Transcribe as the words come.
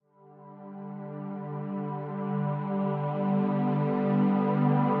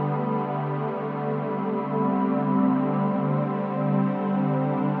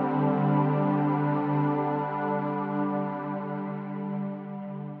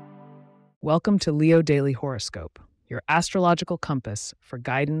Welcome to Leo Daily Horoscope, your astrological compass for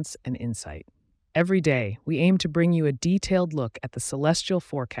guidance and insight. Every day, we aim to bring you a detailed look at the celestial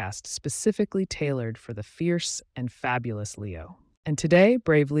forecast specifically tailored for the fierce and fabulous Leo. And today,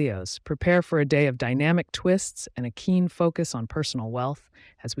 brave Leos, prepare for a day of dynamic twists and a keen focus on personal wealth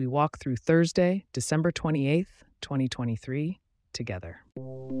as we walk through Thursday, December 28th, 2023, together.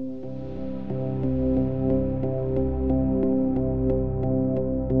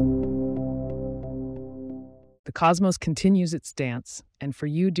 The cosmos continues its dance, and for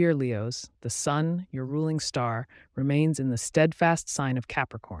you, dear Leos, the sun, your ruling star, remains in the steadfast sign of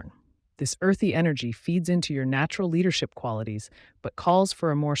Capricorn. This earthy energy feeds into your natural leadership qualities, but calls for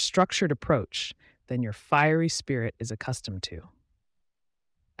a more structured approach than your fiery spirit is accustomed to.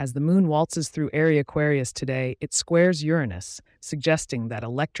 As the moon waltzes through Area Aquarius today, it squares Uranus, suggesting that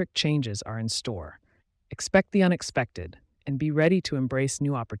electric changes are in store. Expect the unexpected, and be ready to embrace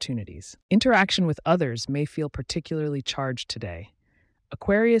new opportunities. Interaction with others may feel particularly charged today.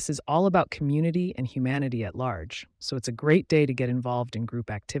 Aquarius is all about community and humanity at large, so it's a great day to get involved in group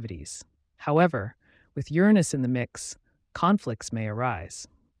activities. However, with Uranus in the mix, conflicts may arise.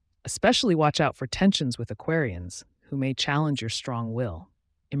 Especially watch out for tensions with Aquarians, who may challenge your strong will.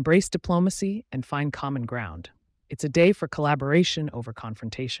 Embrace diplomacy and find common ground. It's a day for collaboration over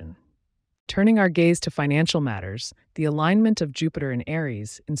confrontation. Turning our gaze to financial matters, the alignment of Jupiter in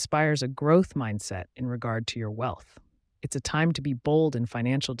Aries inspires a growth mindset in regard to your wealth. It's a time to be bold in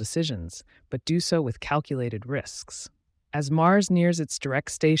financial decisions, but do so with calculated risks. As Mars nears its direct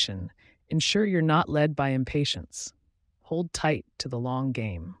station, ensure you're not led by impatience. Hold tight to the long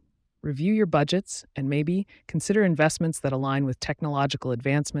game. Review your budgets and maybe consider investments that align with technological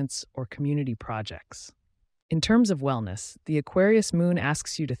advancements or community projects. In terms of wellness, the Aquarius moon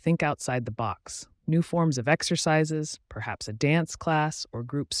asks you to think outside the box. New forms of exercises, perhaps a dance class or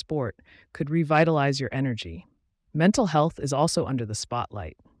group sport, could revitalize your energy. Mental health is also under the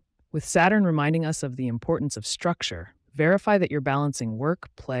spotlight. With Saturn reminding us of the importance of structure, verify that you're balancing work,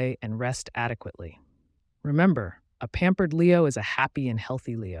 play, and rest adequately. Remember, a pampered Leo is a happy and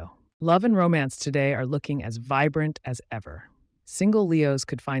healthy Leo. Love and romance today are looking as vibrant as ever. Single Leos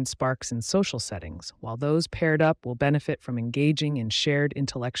could find sparks in social settings, while those paired up will benefit from engaging in shared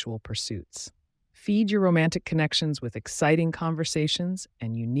intellectual pursuits. Feed your romantic connections with exciting conversations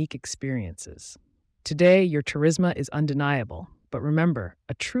and unique experiences. Today, your charisma is undeniable, but remember,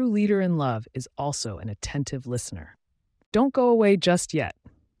 a true leader in love is also an attentive listener. Don't go away just yet.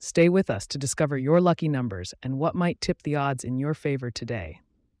 Stay with us to discover your lucky numbers and what might tip the odds in your favor today.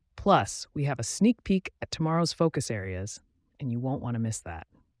 Plus, we have a sneak peek at tomorrow's focus areas, and you won't want to miss that.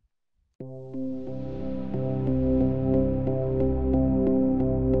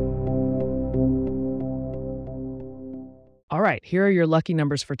 All right, here are your lucky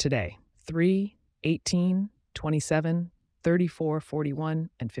numbers for today: 3, 18, 27, 34, 41,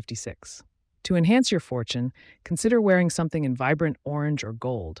 and 56. To enhance your fortune, consider wearing something in vibrant orange or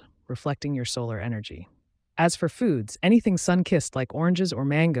gold, reflecting your solar energy. As for foods, anything sun-kissed like oranges or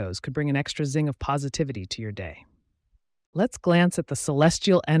mangoes could bring an extra zing of positivity to your day. Let's glance at the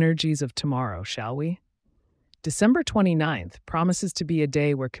celestial energies of tomorrow, shall we? December 29th promises to be a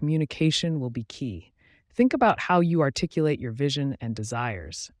day where communication will be key. Think about how you articulate your vision and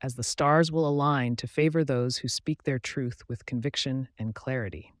desires, as the stars will align to favor those who speak their truth with conviction and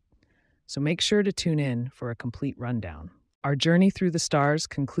clarity. So make sure to tune in for a complete rundown. Our journey through the stars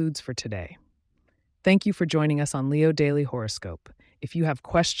concludes for today. Thank you for joining us on Leo Daily Horoscope. If you have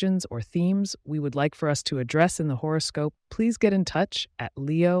questions or themes we would like for us to address in the horoscope, please get in touch at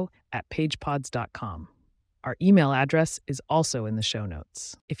leo@pagepods.com. Our email address is also in the show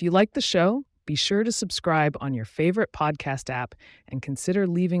notes. If you like the show, be sure to subscribe on your favorite podcast app and consider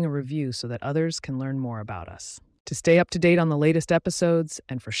leaving a review so that others can learn more about us. To stay up to date on the latest episodes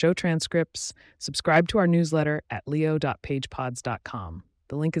and for show transcripts, subscribe to our newsletter at leo.pagepods.com.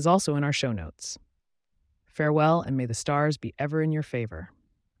 The link is also in our show notes. Farewell, and may the stars be ever in your favor.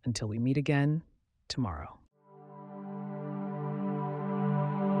 Until we meet again tomorrow.